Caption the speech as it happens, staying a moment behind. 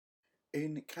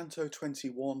In Canto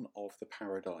 21 of the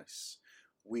Paradise,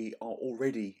 we are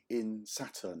already in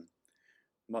Saturn,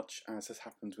 much as has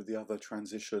happened with the other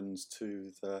transitions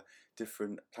to the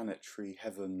different planetary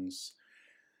heavens.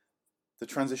 The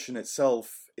transition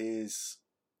itself is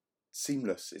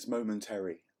seamless, it's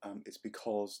momentary. It's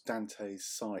because Dante's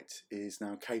sight is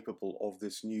now capable of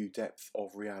this new depth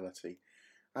of reality,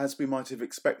 as we might have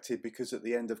expected, because at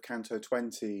the end of Canto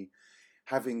 20,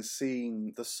 having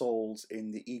seen the souls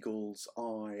in the eagle's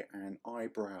eye and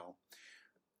eyebrow,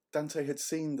 Dante had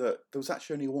seen that there was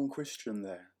actually only one Christian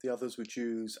there. The others were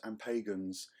Jews and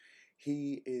pagans.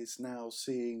 He is now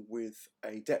seeing with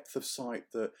a depth of sight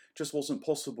that just wasn't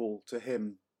possible to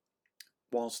him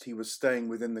whilst he was staying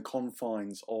within the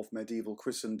confines of medieval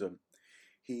Christendom.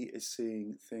 He is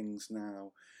seeing things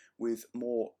now with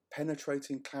more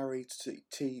penetrating clarity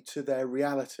to their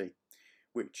reality,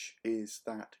 which is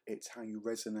that it's how you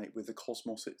resonate with the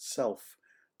cosmos itself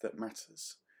that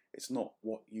matters. It's not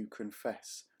what you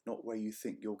confess, not where you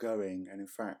think you're going. And in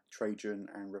fact, Trajan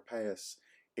and Raphaeus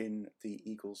in the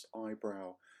eagle's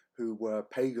eyebrow, who were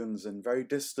pagans and very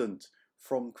distant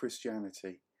from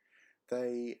Christianity,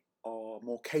 they are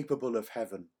more capable of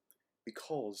heaven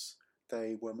because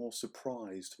they were more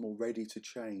surprised, more ready to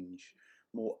change,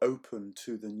 more open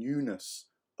to the newness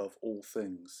of all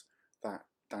things that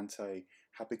Dante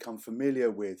had become familiar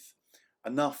with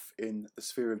enough in the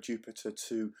sphere of Jupiter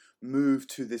to move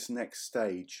to this next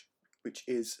stage, which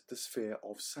is the sphere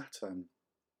of Saturn.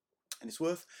 And it's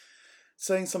worth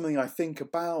saying something, I think,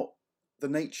 about the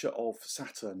nature of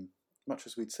Saturn, much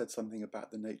as we'd said something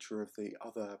about the nature of the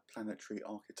other planetary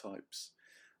archetypes.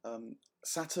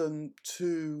 Saturn,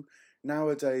 too,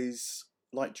 nowadays,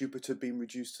 like Jupiter being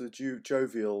reduced to the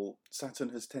jovial, Saturn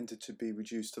has tended to be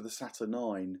reduced to the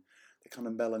Saturnine, the kind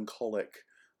of melancholic,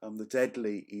 the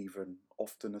deadly even,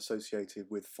 often associated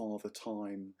with father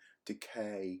time,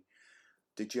 decay,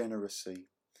 degeneracy.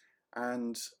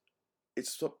 And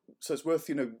it's worth,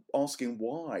 asking,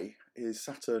 why is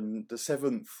Saturn the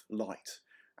seventh light,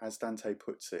 as Dante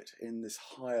puts it, in this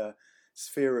higher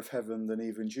sphere of heaven than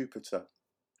even Jupiter?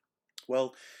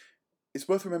 Well, it's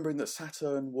worth remembering that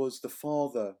Saturn was the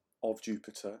father of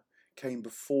Jupiter, came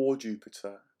before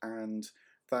Jupiter, and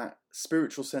that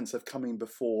spiritual sense of coming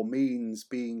before means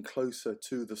being closer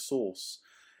to the source,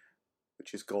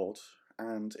 which is God.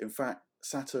 And in fact,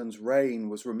 Saturn's reign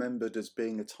was remembered as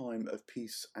being a time of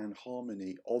peace and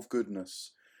harmony, of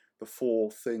goodness, before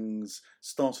things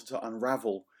started to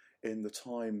unravel in the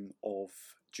time of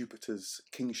Jupiter's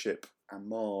kingship and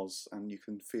Mars, and you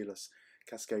can feel us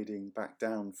cascading back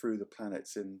down through the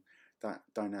planets in that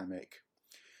dynamic.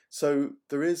 So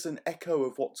there is an echo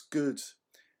of what's good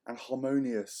and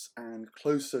harmonious and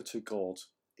closer to God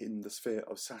in the sphere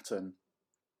of Saturn.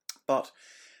 But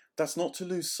that's not to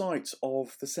lose sight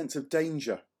of the sense of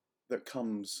danger that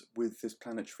comes with this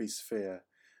planetary sphere.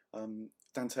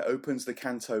 Dante opens the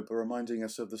canto by reminding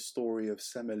us of the story of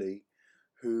Semele,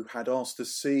 who had asked to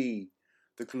see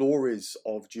the glories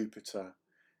of Jupiter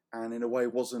and in a way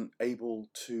wasn't able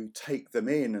to take them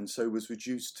in, and so was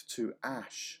reduced to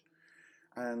ash.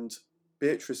 And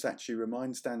Beatrice actually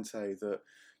reminds Dante that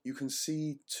you can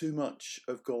see too much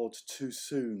of God too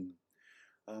soon.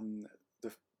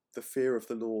 The fear of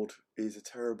the Lord is a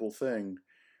terrible thing.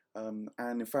 And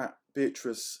in fact,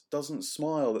 Beatrice doesn't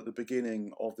smile at the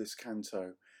beginning of this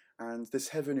canto, and this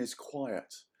heaven is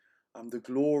quiet. The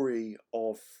glory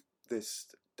of this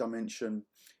dimension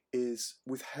is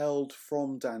withheld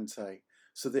from Dante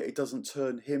so that it doesn't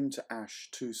turn him to ash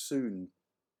too soon.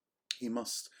 He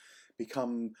must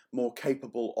become more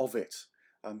capable of it.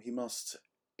 He must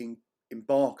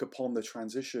embark upon the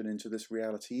transition into this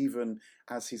reality, even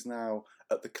as he's now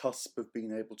at the cusp of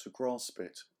being able to grasp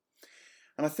it.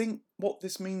 And I think what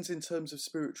this means in terms of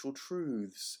spiritual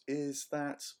truths is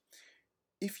that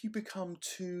if you become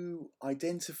too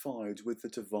identified with the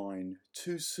divine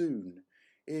too soon,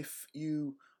 if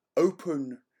you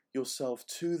open yourself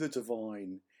to the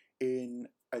divine in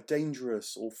a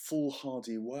dangerous or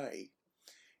foolhardy way,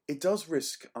 it does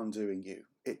risk undoing you.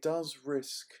 It does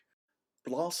risk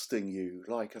blasting you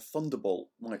like a thunderbolt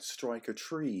might strike a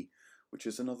tree, which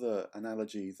is another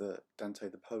analogy that Dante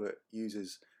the poet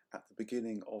uses at the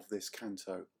beginning of this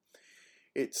canto.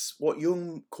 It's what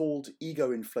Jung called ego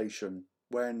inflation,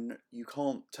 when you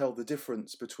can't tell the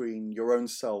difference between your own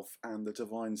self and the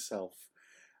divine self.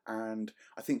 And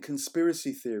I think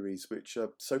conspiracy theories, which are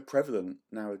so prevalent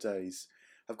nowadays,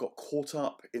 have got caught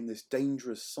up in this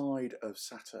dangerous side of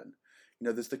Saturn.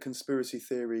 There's the conspiracy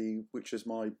theory, which, as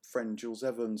my friend Jules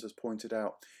Evans has pointed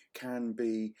out, can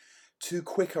be too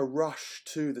quick a rush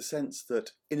to the sense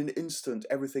that in an instant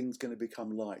everything's going to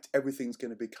become light, everything's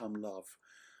going to become love.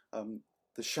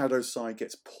 The shadow side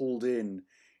gets pulled in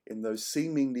those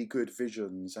seemingly good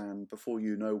visions, and before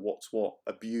you know what's what,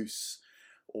 abuse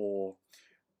or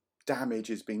damage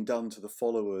is being done to the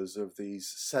followers of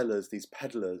these sellers, these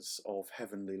peddlers of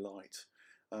heavenly light.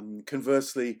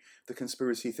 Conversely, the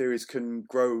conspiracy theories can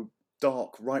grow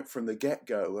dark right from the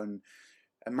get-go and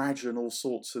imagine all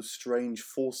sorts of strange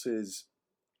forces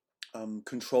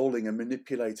controlling and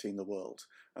manipulating the world.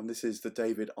 And this is the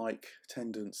David Icke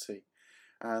tendency.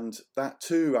 And that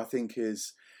too, I think,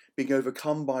 is being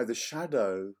overcome by the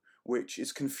shadow, which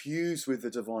is confused with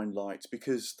the divine light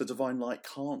because the divine light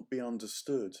can't be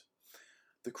understood.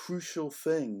 The crucial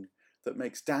thing that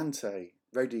makes Dante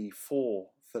ready for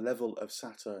the level of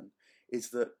Saturn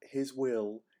is that his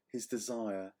will, his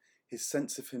desire, his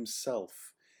sense of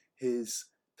himself, his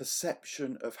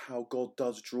perception of how God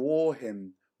does draw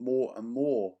him more and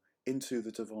more into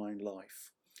the divine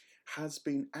life has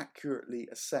been accurately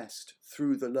assessed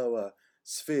through the lower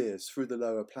spheres, through the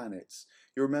lower planets.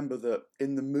 You remember that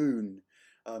in the moon,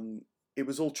 it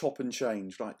was all chop and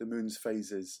change, like the moon's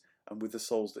phases, and with the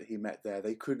souls that he met there,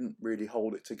 they couldn't really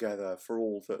hold it together for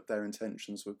all that their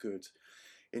intentions were good.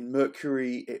 In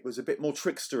Mercury, it was a bit more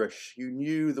tricksterish. You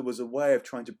knew there was a way of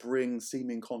trying to bring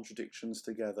seeming contradictions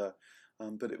together,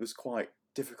 but it was quite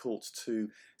difficult to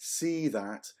see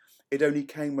that. It only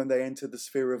came when they entered the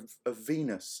sphere of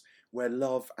Venus, where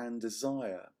love and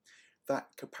desire, that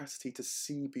capacity to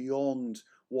see beyond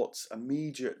what's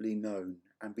immediately known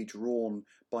and be drawn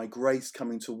by grace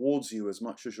coming towards you as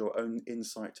much as your own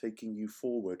insight taking you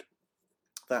forward,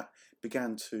 that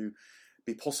began to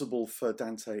be possible for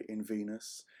Dante in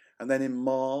Venus. And then in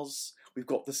Mars, we've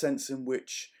got the sense in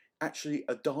which actually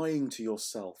a dying to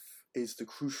yourself is the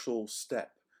crucial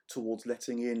step towards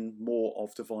letting in more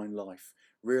of divine life,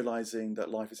 realizing that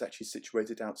life is actually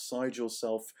situated outside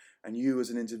yourself, and you as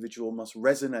an individual must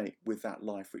resonate with that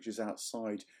life which is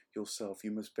outside yourself.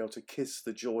 You must be able to kiss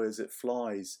the joy as it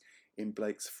flies, in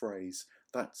Blake's phrase.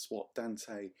 That's what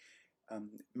Dante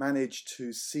managed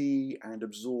to see and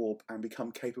absorb and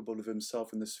become capable of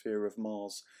himself in the sphere of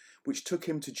Mars, which took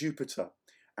him to Jupiter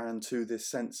and to this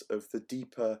sense of the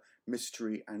deeper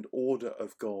mystery and order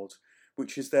of God,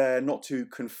 which is there not to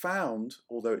confound,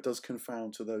 although it does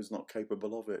confound to those not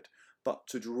capable of it, but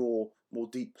to draw more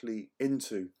deeply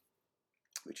into,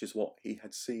 which is what he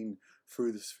had seen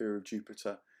through the sphere of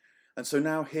Jupiter. And so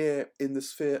now here in the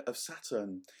sphere of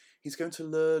Saturn, he's going to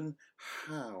learn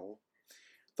how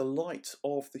the light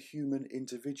of the human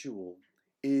individual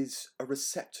is a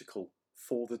receptacle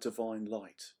for the divine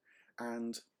light.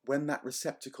 And when that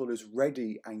receptacle is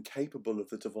ready and capable of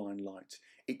the divine light,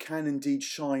 it can indeed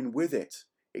shine with it.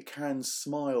 It can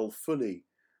smile fully,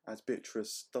 as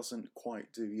Beatrice doesn't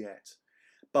quite do yet.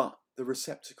 But the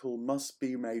receptacle must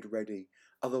be made ready,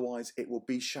 otherwise it will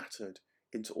be shattered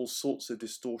into all sorts of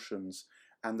distortions,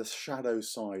 and the shadow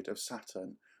side of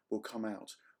Saturn will come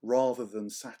out, rather than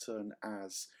Saturn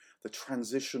as the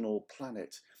transitional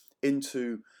planet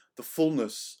into the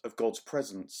fullness of God's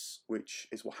presence, which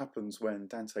is what happens when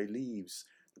Dante leaves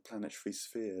the planetary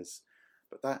spheres.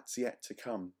 But that's yet to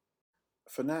come.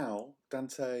 For now,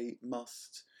 Dante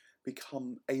must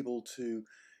become able to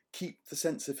keep the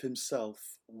sense of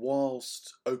himself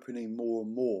whilst opening more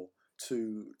and more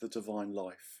to the divine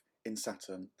life in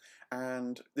Saturn.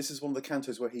 And this is one of the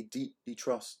cantos where he deeply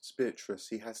trusts Beatrice.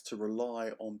 He has to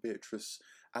rely on Beatrice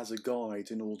as a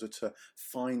guide in order to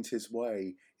find his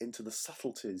way into the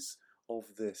subtleties of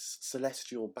this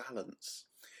celestial balance.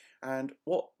 And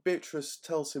what Beatrice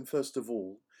tells him first of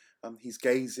all, he's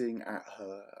gazing at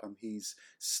her, he's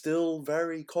still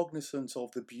very cognizant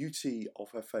of the beauty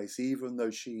of her face, even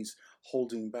though she's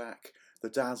holding back the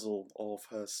dazzle of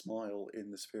her smile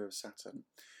in the sphere of Saturn.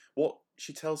 What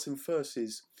she tells him first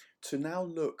is to now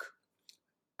look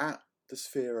at the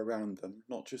sphere around them,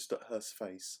 not just at her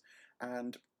face,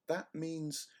 and that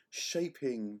means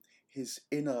shaping his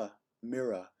inner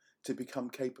mirror to become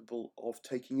capable of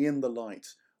taking in the light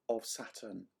of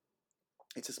Saturn.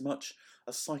 It's as much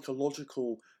a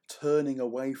psychological turning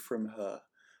away from her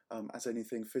as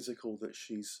anything physical that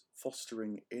she's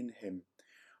fostering in him.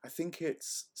 I think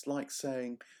it's like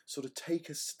saying, sort of take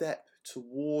a step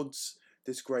towards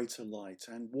this greater light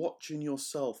and watch in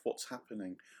yourself what's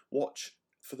happening. Watch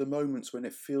for the moments when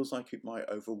it feels like it might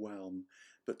overwhelm,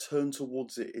 but turn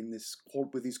towards it in this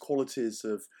with these qualities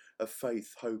of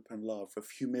faith, hope and love, of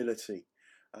humility,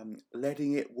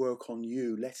 letting it work on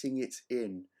you, letting it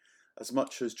in, as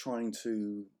much as trying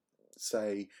to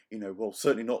say, well,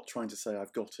 certainly not trying to say,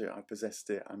 I've got it, I possessed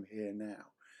it, I'm here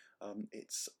now.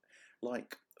 It's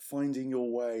like finding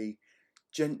your way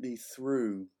gently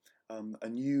through a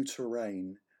new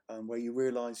terrain where you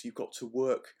realise you've got to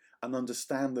work and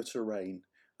understand the terrain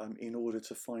in order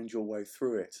to find your way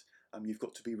through it. You've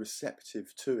got to be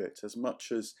receptive to it as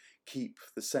much as keep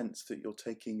the sense that you're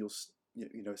taking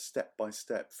your step by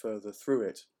step further through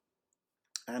it.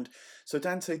 And so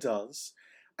Dante does,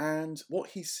 and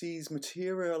what he sees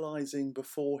materializing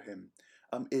before him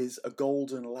is a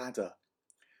golden ladder.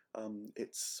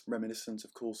 It's reminiscent,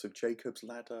 of course, of Jacob's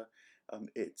ladder.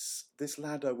 It's this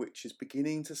ladder which is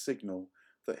beginning to signal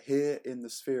that here in the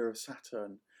sphere of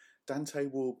Saturn, Dante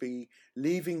will be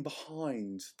leaving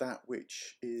behind that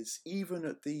which is even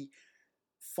at the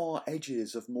far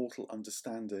edges of mortal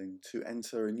understanding to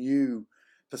enter a new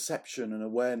perception and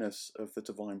awareness of the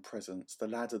divine presence, the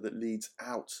ladder that leads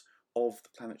out of the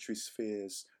planetary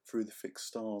spheres through the fixed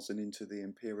stars and into the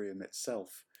Empyrean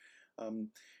itself.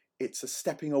 It's a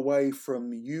stepping away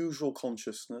from usual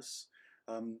consciousness,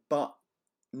 but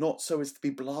not so as to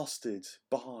be blasted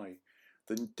by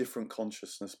the different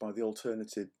consciousness, by the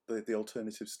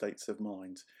alternative states of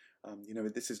mind.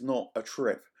 This is not a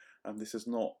trip, and this is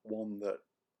not one that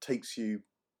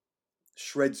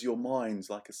shreds your mind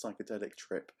like a psychedelic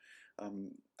trip.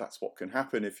 That's what can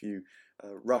happen if you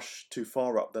rush too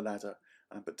far up the ladder.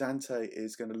 But Dante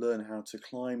is going to learn how to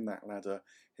climb that ladder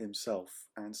himself.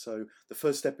 And so the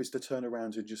first step is to turn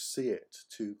around and just see it,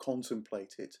 to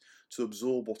contemplate it, to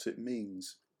absorb what it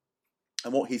means.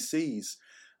 And what he sees,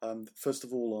 first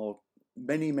of all, are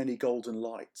many, many golden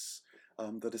lights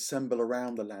that assemble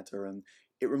around the ladder. And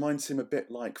it reminds him a bit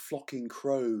like flocking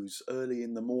crows early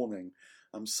in the morning.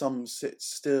 Some sit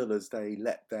still as they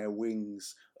let their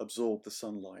wings absorb the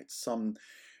sunlight. Some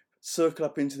circle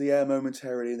up into the air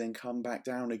momentarily, then come back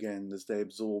down again as they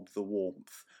absorb the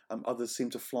warmth. Others seem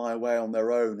to fly away on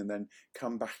their own and then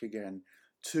come back again,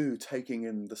 too, taking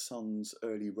in the sun's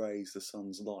early rays, the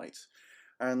sun's light.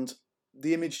 And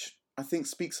the image, I think,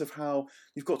 speaks of how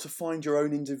you've got to find your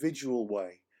own individual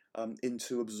way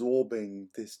into absorbing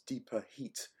this deeper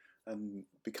heat and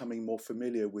becoming more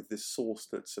familiar with this source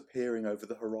that's appearing over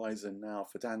the horizon now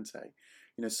for Dante.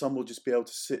 Some will just be able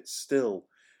to sit still,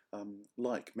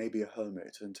 like maybe a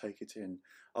hermit, and take it in.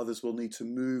 Others will need to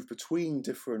move between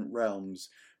different realms,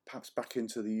 perhaps back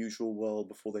into the usual world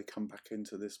before they come back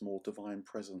into this more divine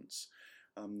presence.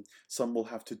 Some will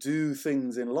have to do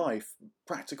things in life,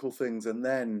 practical things, and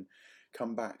then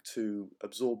come back to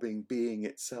absorbing being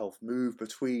itself, move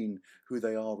between who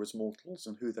they are as mortals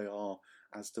and who they are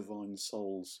as divine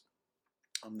souls.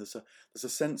 There's a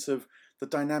sense of the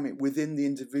dynamic within the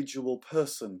individual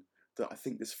person that I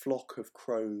think this flock of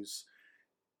crows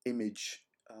image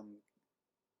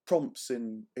prompts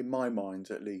in my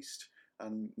mind, at least,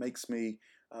 and makes me,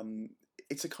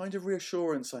 it's a kind of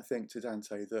reassurance, I think, to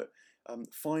Dante that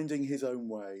finding his own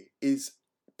way is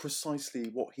precisely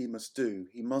what he must do.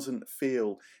 He mustn't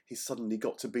feel he's suddenly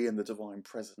got to be in the divine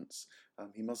presence.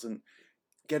 He mustn't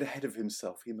get ahead of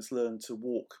himself. He must learn to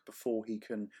walk before he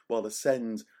can,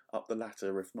 ascend up the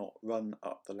ladder, if not run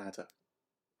up the ladder.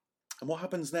 And what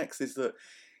happens next is that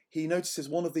he notices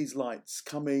one of these lights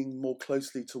coming more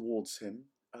closely towards him.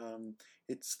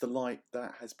 It's the light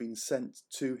that has been sent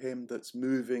to him that's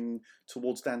moving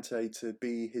towards Dante to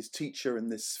be his teacher in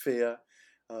this sphere.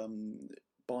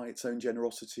 By its own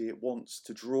generosity, it wants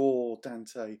to draw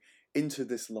Dante into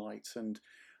this light. And,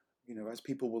 as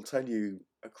people will tell you,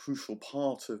 a crucial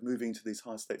part of moving to these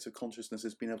higher states of consciousness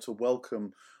is being able to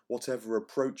welcome whatever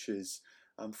approaches,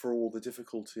 for all the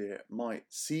difficulty it might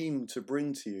seem to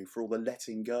bring to you, for all the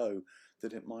letting go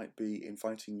that it might be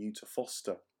inviting you to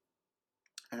foster.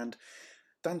 And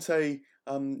Dante,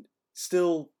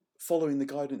 still following the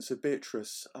guidance of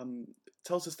Beatrice,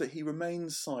 tells us that he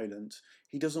remains silent.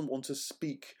 He doesn't want to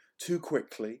speak too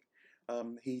quickly.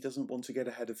 He doesn't want to get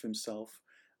ahead of himself.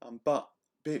 But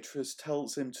Beatrice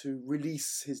tells him to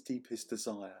release his deepest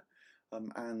desire.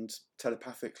 And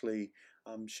telepathically,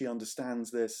 she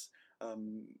understands this.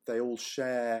 They all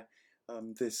share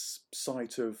this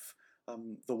sight of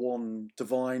the one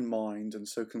divine mind, and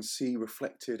so can see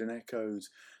reflected and echoed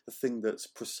the thing that's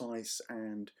precise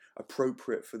and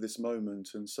appropriate for this moment.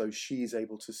 And so she's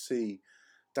able to see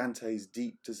Dante's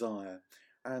deep desire.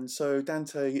 And so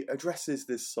Dante addresses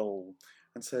this soul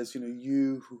and says,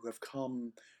 you who have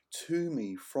come to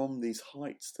me from these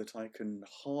heights that I can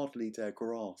hardly dare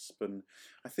grasp. And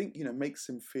I think, makes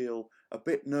him feel a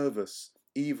bit nervous,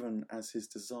 even as his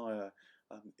desire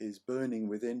is burning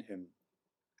within him.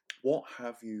 What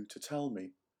have you to tell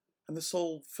me? And the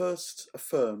soul first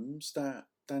affirms that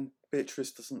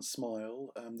Beatrice doesn't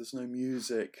smile, there's no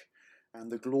music, and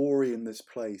the glory in this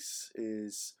place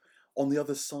is on the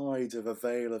other side of a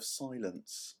veil of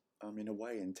silence, in a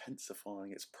way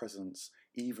intensifying its presence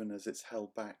even as it's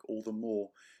held back all the more,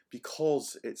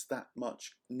 because it's that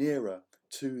much nearer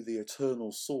to the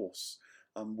eternal source,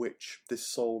 which this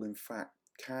soul in fact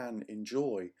can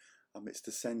enjoy. It's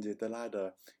descended the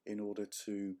ladder in order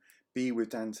to be with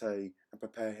Dante and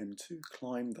prepare him to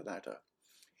climb the ladder.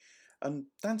 And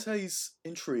Dante's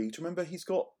intrigued. Remember, he's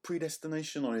got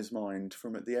predestination on his mind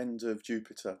from at the end of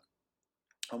Jupiter.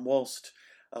 And whilst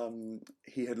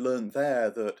he had learned there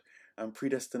that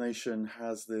predestination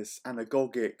has this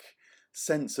anagogic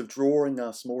sense of drawing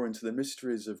us more into the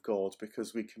mysteries of God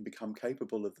because we can become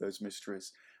capable of those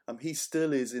mysteries, he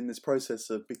still is in this process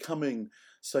of becoming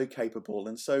so capable.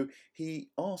 And so he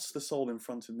asks the soul in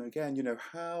front of him again,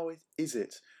 how is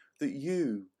it that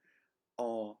you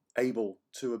are able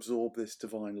to absorb this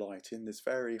divine light in this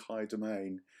very high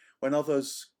domain when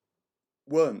others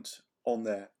weren't on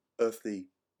their earthly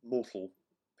mortal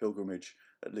pilgrimage,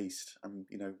 at least? And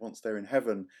once they're in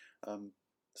heaven,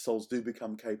 souls do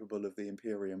become capable of the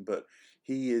Empyrean, but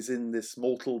he is in this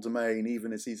mortal domain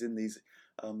even as he's in these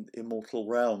immortal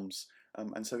realms,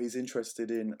 and so he's interested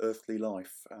in earthly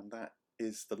life, and that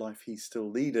is the life he's still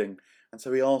leading. And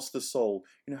so he asks the soul,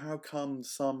 how come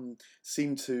some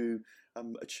seem to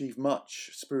achieve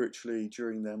much spiritually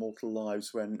during their mortal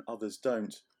lives when others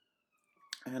don't?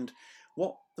 And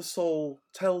what the soul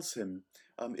tells him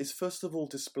is first of all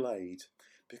displayed,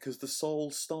 because the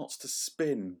soul starts to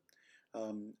spin.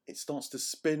 It starts to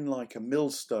spin like a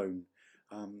millstone,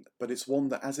 but it's one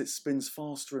that as it spins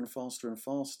faster and faster and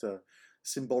faster,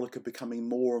 symbolic of becoming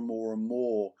more and more and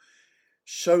more,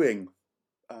 showing,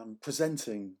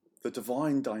 presenting the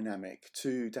divine dynamic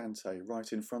to Dante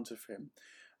right in front of him.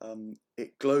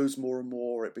 It glows more and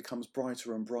more, it becomes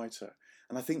brighter and brighter.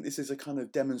 And I think this is a kind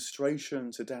of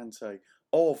demonstration to Dante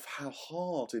of how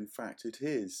hard, in fact, it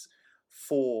is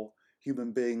for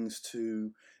human beings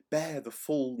to bear the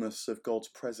fullness of God's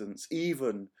presence,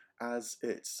 even as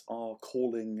it's our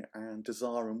calling and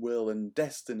desire and will and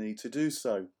destiny to do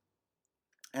so.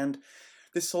 And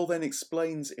this soul then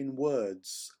explains in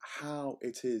words how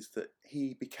it is that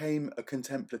he became a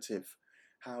contemplative,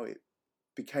 how it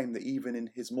became that even in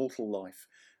his mortal life,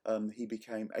 he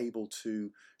became able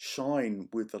to shine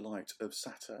with the light of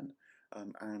Saturn,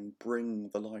 and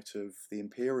bring the light of the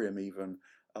Empyrean even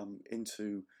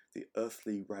into the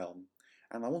earthly realm.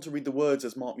 And I want to read the words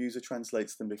as Mark Muser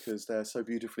translates them because they're so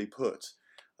beautifully put.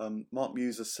 Mark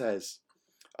Muser says,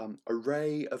 "A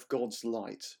ray of God's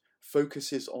light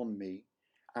focuses on me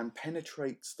and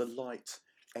penetrates the light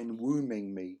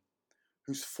enwombing me,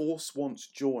 whose force once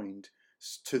joined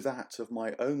to that of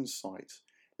my own sight,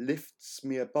 lifts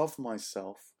me above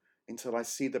myself until I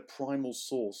see the primal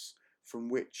source from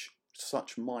which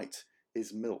such might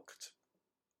is milked."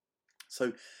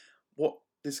 So what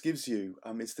this gives you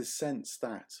is this sense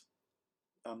that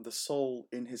the soul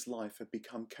in his life had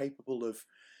become capable of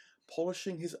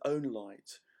polishing his own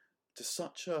light to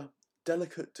such a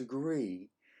delicate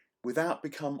degree without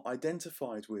become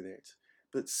identified with it,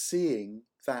 but seeing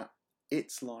that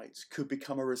its light could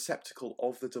become a receptacle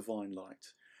of the divine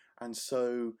light. And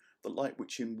so the light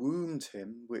which enwombed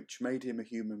him, which made him a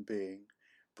human being,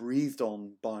 breathed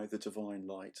on by the divine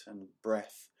light and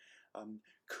breath,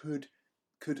 could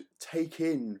take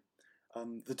in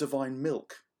the divine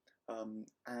milk,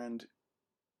 and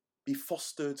be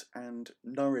fostered and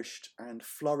nourished and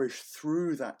flourish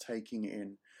through that taking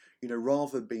in,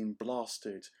 rather than being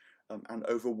blasted and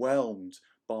overwhelmed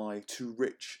by too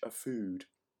rich a food.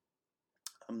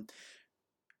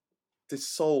 This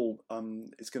soul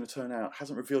is going to turn out,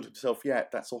 hasn't revealed himself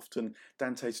yet. That's often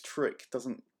Dante's trick,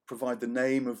 doesn't provide the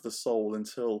name of the soul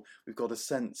until we've got a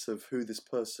sense of who this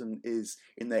person is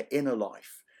in their inner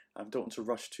life. I don't want to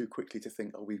rush too quickly to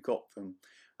think, oh, we've got them.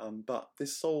 But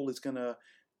this soul is going to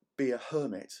be a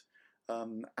hermit.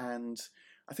 And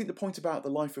I think the point about the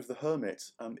life of the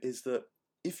hermit is that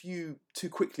if you too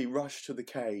quickly rush to the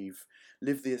cave,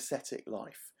 live the ascetic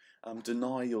life,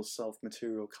 deny yourself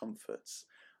material comforts,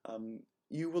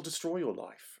 you will destroy your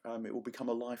life. It will become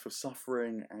a life of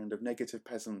suffering and of negative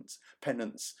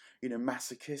penance,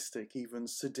 masochistic, even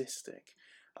sadistic.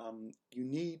 You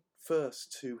need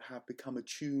first to have become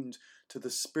attuned to the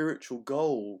spiritual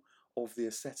goal of the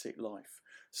ascetic life,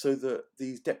 so that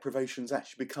these deprivations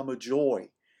actually become a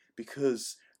joy,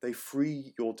 because they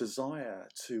free your desire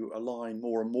to align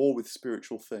more and more with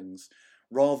spiritual things,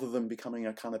 rather than becoming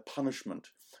a kind of punishment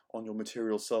on your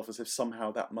material self, as if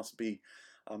somehow that must be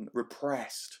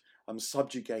repressed,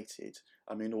 subjugated,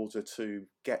 in order to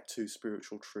get to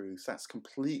spiritual truth. That's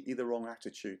completely the wrong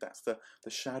attitude. That's the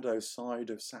shadow side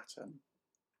of Saturn.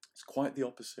 It's quite the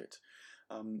opposite.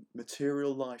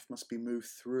 Material life must be moved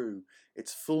through,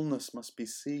 its fullness must be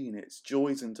seen, its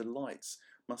joys and delights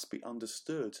must be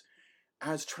understood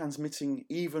as transmitting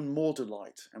even more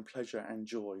delight and pleasure and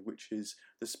joy, which is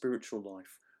the spiritual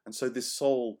life. And so this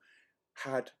soul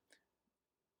had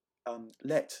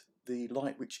let the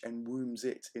light which enwombs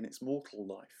it in its mortal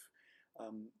life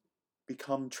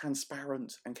become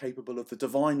transparent and capable of the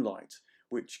divine light,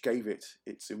 which gave it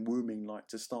its enwombing light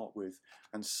to start with.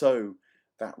 And so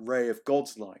that ray of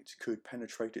God's light could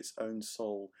penetrate its own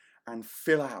soul and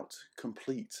fill out,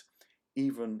 complete,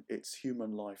 even its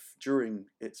human life during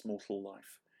its mortal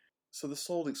life. So the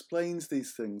soul explains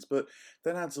these things, but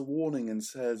then adds a warning and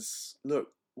says, look,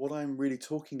 what I'm really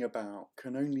talking about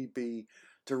can only be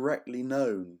directly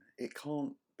known. It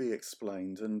can't be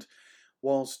explained. And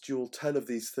whilst you'll tell of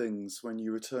these things when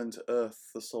you return to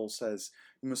earth, the soul says,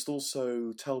 you must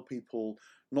also tell people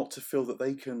not to feel that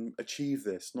they can achieve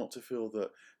this, not to feel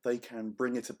that they can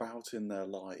bring it about in their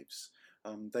lives.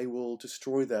 They will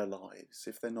destroy their lives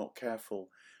if they're not careful,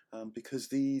 because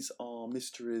these are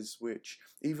mysteries which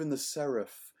even the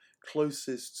seraph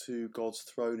closest to God's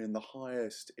throne in the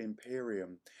highest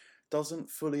empyrean doesn't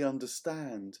fully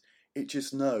understand. It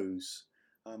just knows.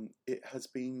 It has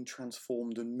been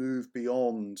transformed and moved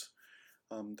beyond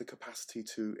the capacity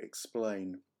to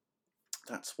explain.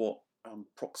 That's what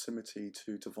proximity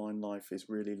to divine life is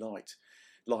really like.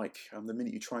 The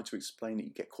minute you try to explain it,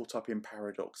 you get caught up in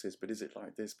paradoxes. But is it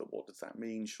like this? But what does that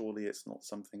mean? Surely it's not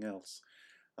something else.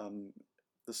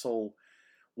 The soul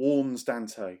warns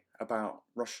Dante about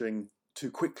rushing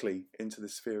too quickly into the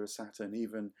sphere of Saturn,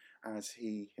 even as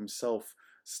he himself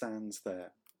stands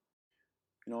there.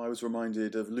 I was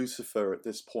reminded of Lucifer at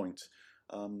this point,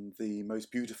 the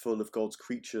most beautiful of God's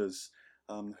creatures,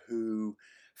 who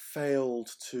failed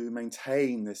to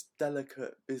maintain this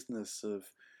delicate business of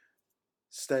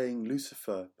staying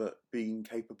Lucifer, but being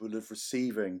capable of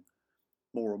receiving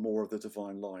more and more of the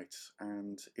divine light.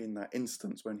 And in that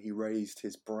instance, when he raised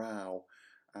his brow,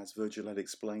 as Virgil had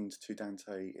explained to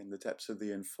Dante, in the depths of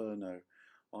the Inferno,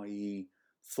 i.e.,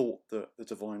 thought that the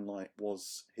divine light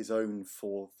was his own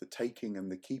for the taking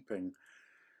and the keeping,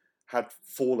 had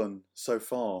fallen so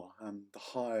far. The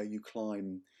higher you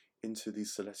climb into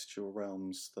these celestial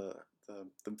realms, the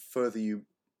further you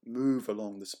move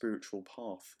along the spiritual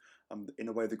path, in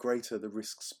a way the greater the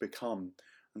risks become.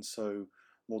 And so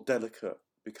more delicate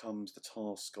becomes the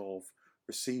task of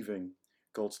receiving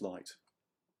God's light.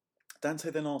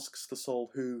 Dante then asks the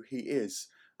soul who he is.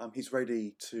 He's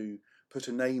ready to put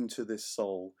a name to this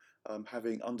soul,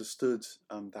 having understood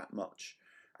that much.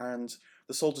 And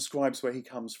the soul describes where he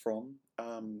comes from,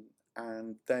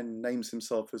 and then names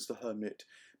himself as the hermit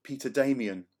Peter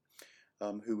Damian,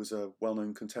 who was a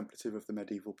well-known contemplative of the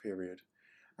medieval period.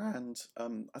 And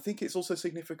I think it's also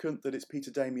significant that it's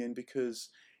Peter Damian because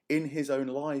in his own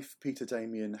life, Peter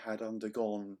Damian had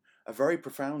undergone a very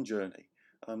profound journey.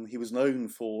 He was known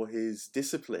for his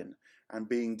discipline and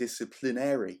being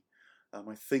disciplinary.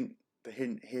 I think the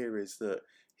hint here is that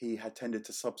he had tended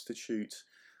to substitute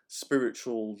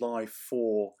spiritual life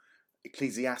for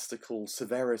ecclesiastical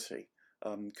severity,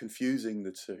 confusing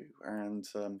the two. And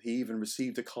he even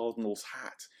received a cardinal's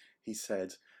hat, he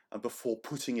said, before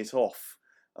putting it off.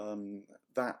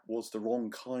 That was the wrong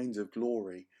kind of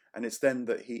glory. And it's then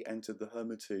that he entered the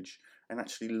hermitage and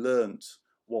actually learnt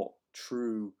what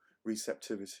true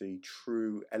receptivity,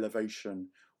 true elevation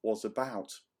was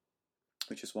about,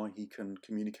 which is why he can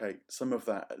communicate some of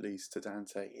that, at least, to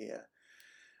Dante here.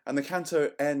 And the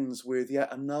canto ends with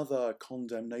yet another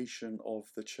condemnation of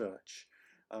the church,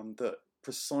 that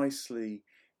precisely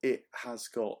it has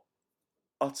got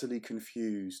utterly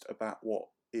confused about what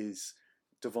is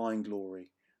divine glory.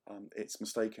 It's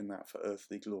mistaken that for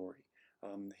earthly glory.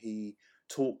 He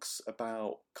talks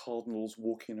about cardinals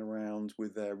walking around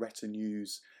with their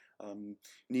retinues,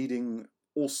 needing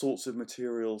all sorts of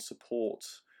material support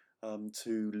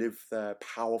to live their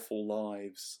powerful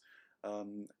lives,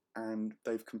 and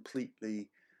they've completely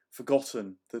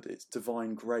forgotten that it's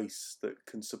divine grace that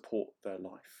can support their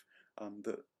life,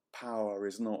 that power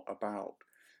is not about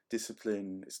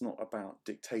discipline, it's not about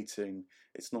dictating,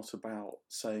 it's not about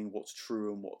saying what's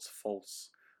true and what's false,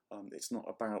 it's not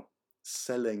about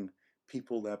selling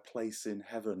people their place in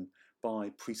heaven by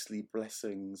priestly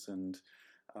blessings and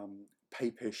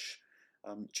papish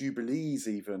jubilees,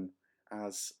 even,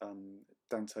 as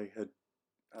Dante had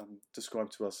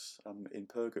described to us in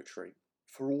Purgatory.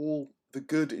 For all the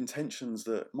good intentions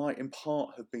that might in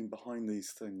part have been behind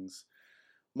these things,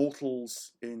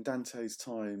 mortals in Dante's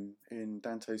time, in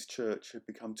Dante's church, had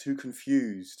become too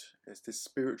confused. It's this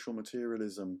spiritual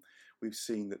materialism we've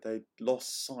seen, that they'd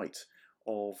lost sight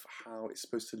of how it's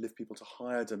supposed to lift people to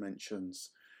higher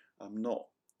dimensions, not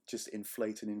just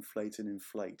inflate and inflate and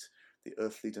inflate the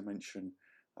earthly dimension.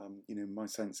 My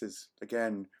sense is,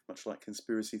 again, much like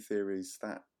conspiracy theories,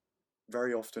 that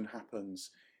very often happens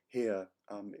here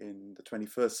in the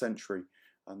 21st century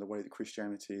and the way that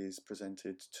Christianity is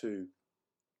presented too.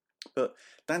 But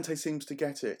Dante seems to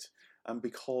get it, and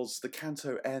because the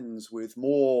canto ends with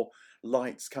more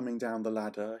lights coming down the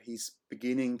ladder, he's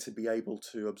beginning to be able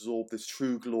to absorb this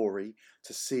true glory,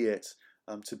 to see it,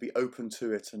 to be open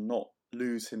to it and not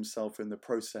lose himself in the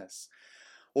process.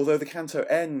 Although the canto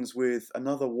ends with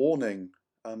another warning,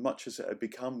 much as it had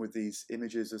become with these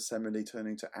images of Semele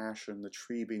turning to ash and the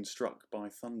tree being struck by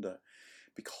thunder,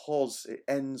 because it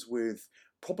ends with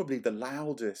probably the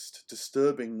loudest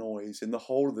disturbing noise in the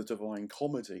whole of the Divine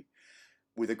Comedy,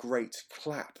 with a great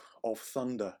clap of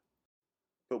thunder.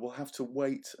 But we'll have to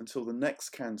wait until the next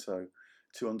canto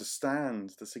to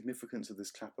understand the significance of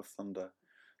this clap of thunder.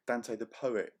 Dante the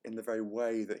poet, in the very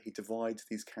way that he divides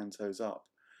these cantos up,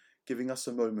 giving us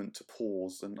a moment to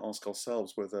pause and ask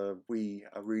ourselves whether we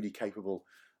are really capable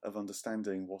of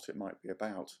understanding what it might be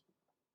about.